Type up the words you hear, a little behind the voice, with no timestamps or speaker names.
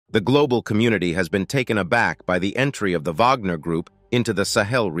The global community has been taken aback by the entry of the Wagner Group into the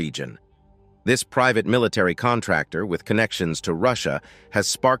Sahel region. This private military contractor with connections to Russia has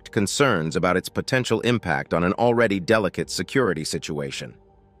sparked concerns about its potential impact on an already delicate security situation.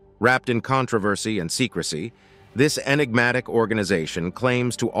 Wrapped in controversy and secrecy, this enigmatic organization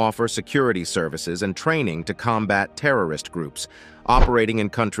claims to offer security services and training to combat terrorist groups operating in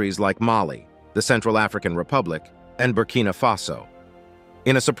countries like Mali, the Central African Republic, and Burkina Faso.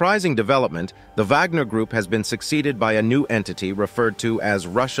 In a surprising development, the Wagner Group has been succeeded by a new entity referred to as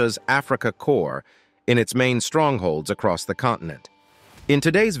Russia's Africa Corps in its main strongholds across the continent. In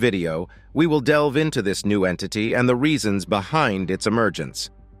today's video, we will delve into this new entity and the reasons behind its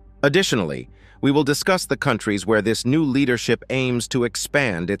emergence. Additionally, we will discuss the countries where this new leadership aims to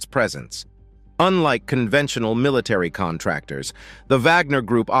expand its presence. Unlike conventional military contractors, the Wagner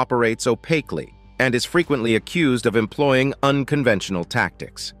Group operates opaquely and is frequently accused of employing unconventional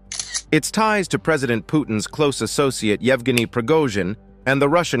tactics. Its ties to President Putin's close associate Yevgeny Prigozhin and the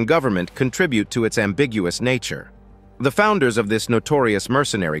Russian government contribute to its ambiguous nature. The founders of this notorious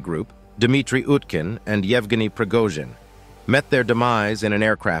mercenary group, Dmitry Utkin and Yevgeny Prigozhin, met their demise in an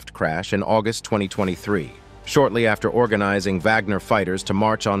aircraft crash in August 2023, shortly after organizing Wagner fighters to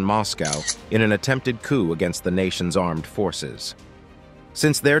march on Moscow in an attempted coup against the nation's armed forces.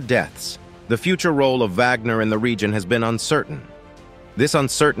 Since their deaths, the future role of Wagner in the region has been uncertain. This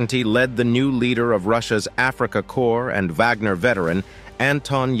uncertainty led the new leader of Russia's Africa Corps and Wagner veteran,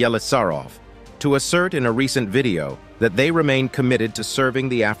 Anton Yelisarov, to assert in a recent video that they remain committed to serving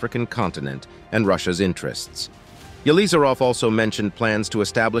the African continent and Russia's interests. Yelisarov also mentioned plans to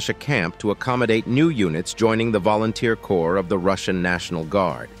establish a camp to accommodate new units joining the volunteer corps of the Russian National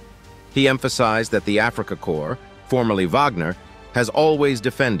Guard. He emphasized that the Africa Corps, formerly Wagner, has always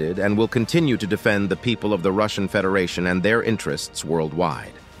defended and will continue to defend the people of the Russian Federation and their interests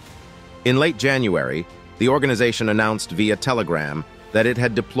worldwide. In late January, the organization announced via telegram that it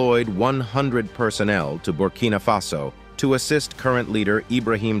had deployed 100 personnel to Burkina Faso to assist current leader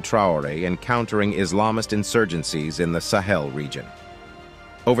Ibrahim Traoré in countering Islamist insurgencies in the Sahel region.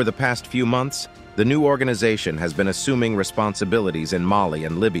 Over the past few months, the new organization has been assuming responsibilities in Mali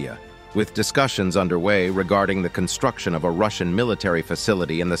and Libya, with discussions underway regarding the construction of a Russian military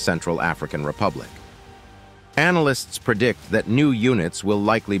facility in the Central African Republic. Analysts predict that new units will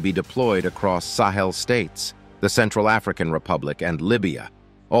likely be deployed across Sahel states, the Central African Republic, and Libya,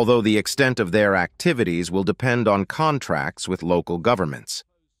 although the extent of their activities will depend on contracts with local governments.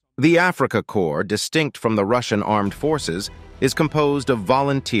 The Africa Corps, distinct from the Russian armed forces, is composed of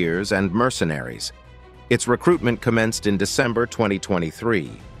volunteers and mercenaries. Its recruitment commenced in December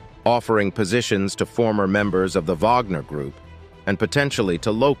 2023, offering positions to former members of the Wagner Group and potentially to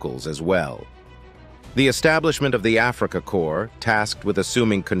locals as well. The establishment of the Africa Corps, tasked with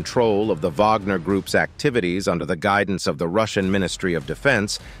assuming control of the Wagner Group's activities under the guidance of the Russian Ministry of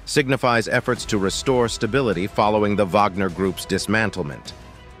Defense, signifies efforts to restore stability following the Wagner Group's dismantlement.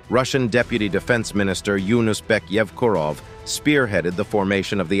 Russian Deputy Defense Minister Yunusbek Yevkurov spearheaded the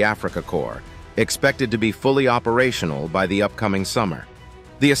formation of the Africa Corps, expected to be fully operational by the upcoming summer.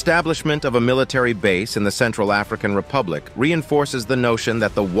 The establishment of a military base in the Central African Republic reinforces the notion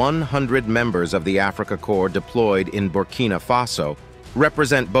that the 100 members of the Africa Corps deployed in Burkina Faso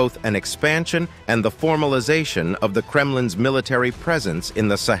represent both an expansion and the formalization of the Kremlin's military presence in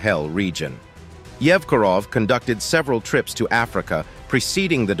the Sahel region. Yevkurov conducted several trips to Africa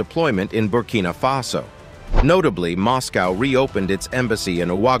preceding the deployment in Burkina Faso. Notably, Moscow reopened its embassy in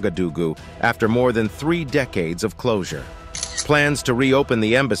Ouagadougou after more than 3 decades of closure. Plans to reopen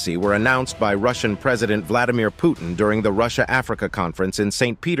the embassy were announced by Russian President Vladimir Putin during the Russia-Africa Conference in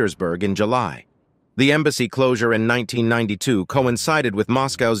St. Petersburg in July. The embassy closure in 1992 coincided with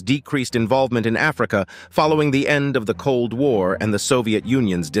Moscow's decreased involvement in Africa following the end of the Cold War and the Soviet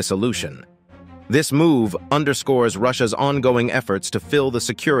Union's dissolution. This move underscores Russia's ongoing efforts to fill the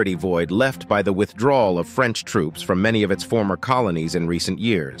security void left by the withdrawal of French troops from many of its former colonies in recent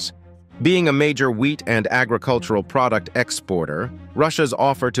years. Being a major wheat and agricultural product exporter, Russia's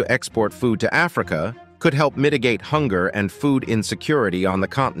offer to export food to Africa could help mitigate hunger and food insecurity on the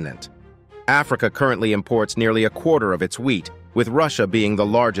continent. Africa currently imports nearly a quarter of its wheat, with Russia being the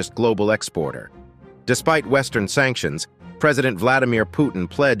largest global exporter. Despite Western sanctions, President Vladimir Putin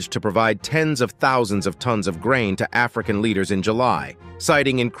pledged to provide tens of thousands of tons of grain to African leaders in July,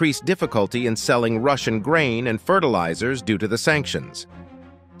 citing increased difficulty in selling Russian grain and fertilizers due to the sanctions.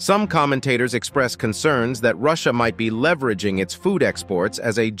 Some commentators express concerns that Russia might be leveraging its food exports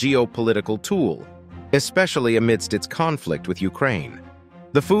as a geopolitical tool, especially amidst its conflict with Ukraine.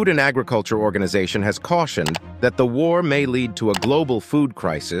 The Food and Agriculture Organization has cautioned that the war may lead to a global food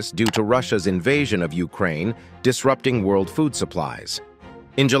crisis due to Russia's invasion of Ukraine, disrupting world food supplies.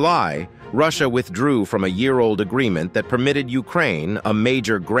 In July, Russia withdrew from a year-old agreement that permitted Ukraine, a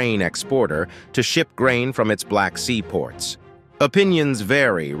major grain exporter, to ship grain from its Black Sea ports. Opinions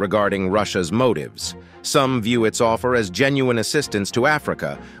vary regarding Russia's motives. Some view its offer as genuine assistance to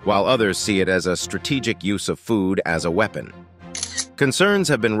Africa, while others see it as a strategic use of food as a weapon. Concerns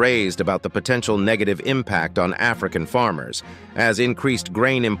have been raised about the potential negative impact on African farmers, as increased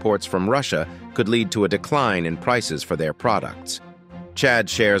grain imports from Russia could lead to a decline in prices for their products. Chad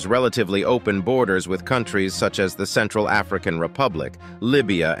shares relatively open borders with countries such as the Central African Republic,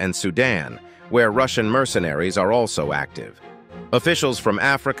 Libya, and Sudan, where Russian mercenaries are also active. Officials from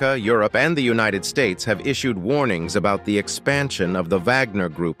Africa, Europe, and the United States have issued warnings about the expansion of the Wagner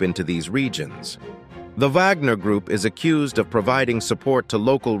Group into these regions. The Wagner Group is accused of providing support to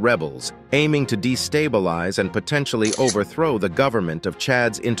local rebels, aiming to destabilize and potentially overthrow the government of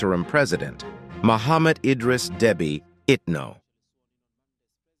Chad's interim president, Mohamed Idriss Déby Itno.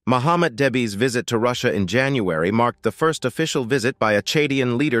 Mohamed Déby's visit to Russia in January marked the first official visit by a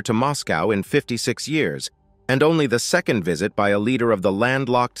Chadian leader to Moscow in 56 years, and only the second visit by a leader of the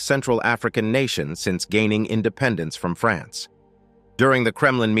landlocked Central African nation since gaining independence from France. During the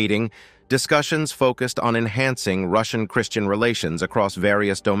Kremlin meeting, discussions focused on enhancing Russian-Christian relations across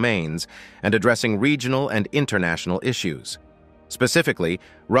various domains and addressing regional and international issues. Specifically,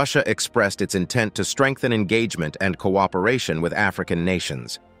 Russia expressed its intent to strengthen engagement and cooperation with African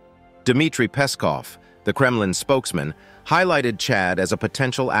nations. Dmitry Peskov, the Kremlin spokesman, highlighted Chad as a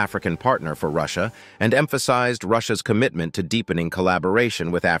potential African partner for Russia and emphasized Russia's commitment to deepening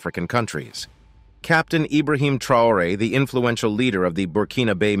collaboration with African countries. Captain Ibrahim Traoré, the influential leader of the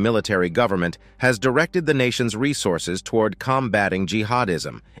Burkina Faso military government, has directed the nation's resources toward combating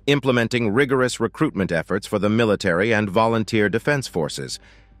jihadism, implementing rigorous recruitment efforts for the military and volunteer defense forces.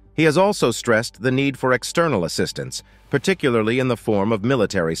 He has also stressed the need for external assistance, particularly in the form of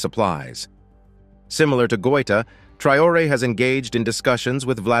military supplies. Similar to Goita, Traoré has engaged in discussions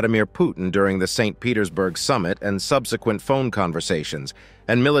with Vladimir Putin during the St. Petersburg summit and subsequent phone conversations,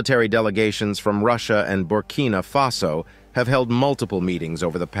 and military delegations from Russia and Burkina Faso have held multiple meetings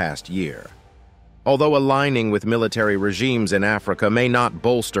over the past year. Although aligning with military regimes in Africa may not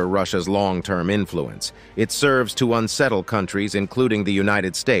bolster Russia's long-term influence, it serves to unsettle countries including the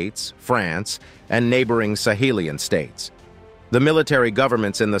United States, France, and neighboring Sahelian states. The military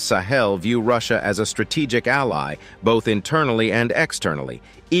governments in the Sahel view Russia as a strategic ally, both internally and externally,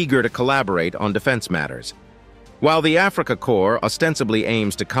 eager to collaborate on defense matters. While the Africa Corps ostensibly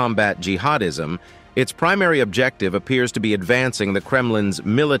aims to combat jihadism, its primary objective appears to be advancing the Kremlin's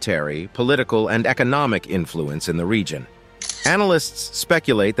military, political, and economic influence in the region. Analysts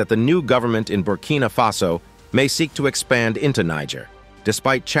speculate that the new government in Burkina Faso may seek to expand into Niger,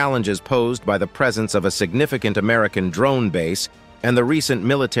 despite challenges posed by the presence of a significant American drone base and the recent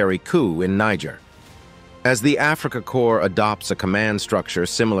military coup in Niger. As the Africa Corps adopts a command structure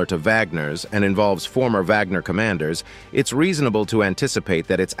similar to Wagner's and involves former Wagner commanders, it's reasonable to anticipate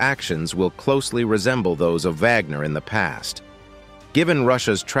that its actions will closely resemble those of Wagner in the past. Given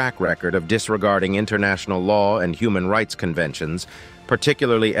Russia's track record of disregarding international law and human rights conventions,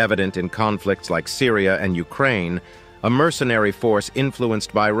 particularly evident in conflicts like Syria and Ukraine, a mercenary force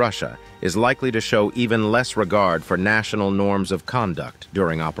influenced by Russia is likely to show even less regard for national norms of conduct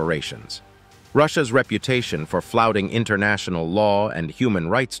during operations. Russia's reputation for flouting international law and human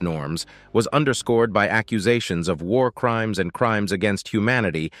rights norms was underscored by accusations of war crimes and crimes against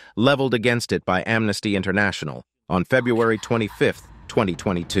humanity leveled against it by Amnesty International on February 25,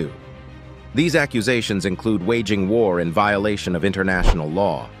 2022. These accusations include waging war in violation of international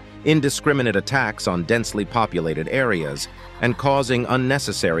law, indiscriminate attacks on densely populated areas, and causing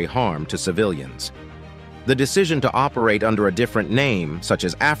unnecessary harm to civilians. The decision to operate under a different name, such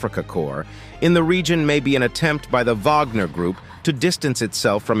as Africa Corps, in the region may be an attempt by the Wagner Group to distance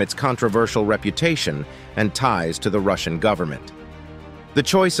itself from its controversial reputation and ties to the Russian government. The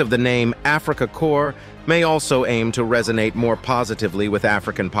choice of the name Africa Corps may also aim to resonate more positively with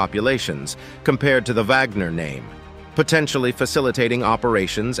African populations compared to the Wagner name, potentially facilitating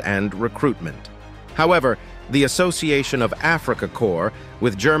operations and recruitment. However, the association of Africa Corps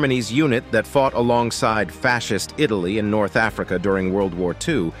with Germany's unit that fought alongside fascist Italy in North Africa during World War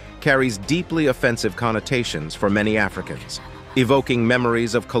II carries deeply offensive connotations for many Africans, evoking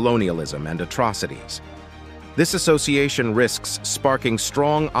memories of colonialism and atrocities. This association risks sparking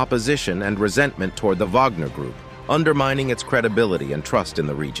strong opposition and resentment toward the Wagner Group, undermining its credibility and trust in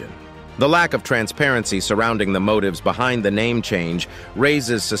the region. The lack of transparency surrounding the motives behind the name change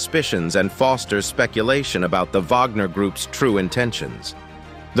raises suspicions and fosters speculation about the Wagner Group's true intentions.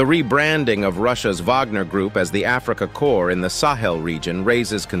 The rebranding of Russia's Wagner Group as the Africa Corps in the Sahel region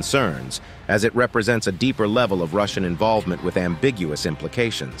raises concerns, as it represents a deeper level of Russian involvement with ambiguous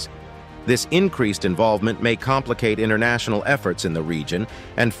implications. This increased involvement may complicate international efforts in the region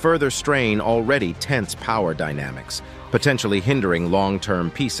and further strain already tense power dynamics, potentially hindering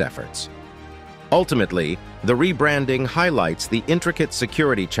long-term peace efforts. Ultimately, the rebranding highlights the intricate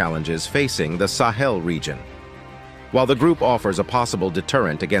security challenges facing the Sahel region. While the group offers a possible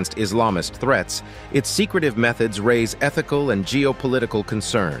deterrent against Islamist threats, its secretive methods raise ethical and geopolitical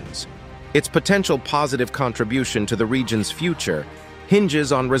concerns. Its potential positive contribution to the region's future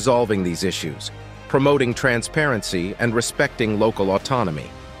hinges on resolving these issues, promoting transparency and respecting local autonomy.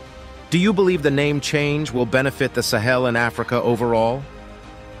 Do you believe the name change will benefit the Sahel and Africa overall?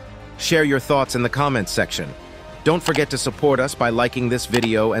 Share your thoughts in the comments section. Don't forget to support us by liking this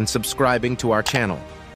video and subscribing to our channel.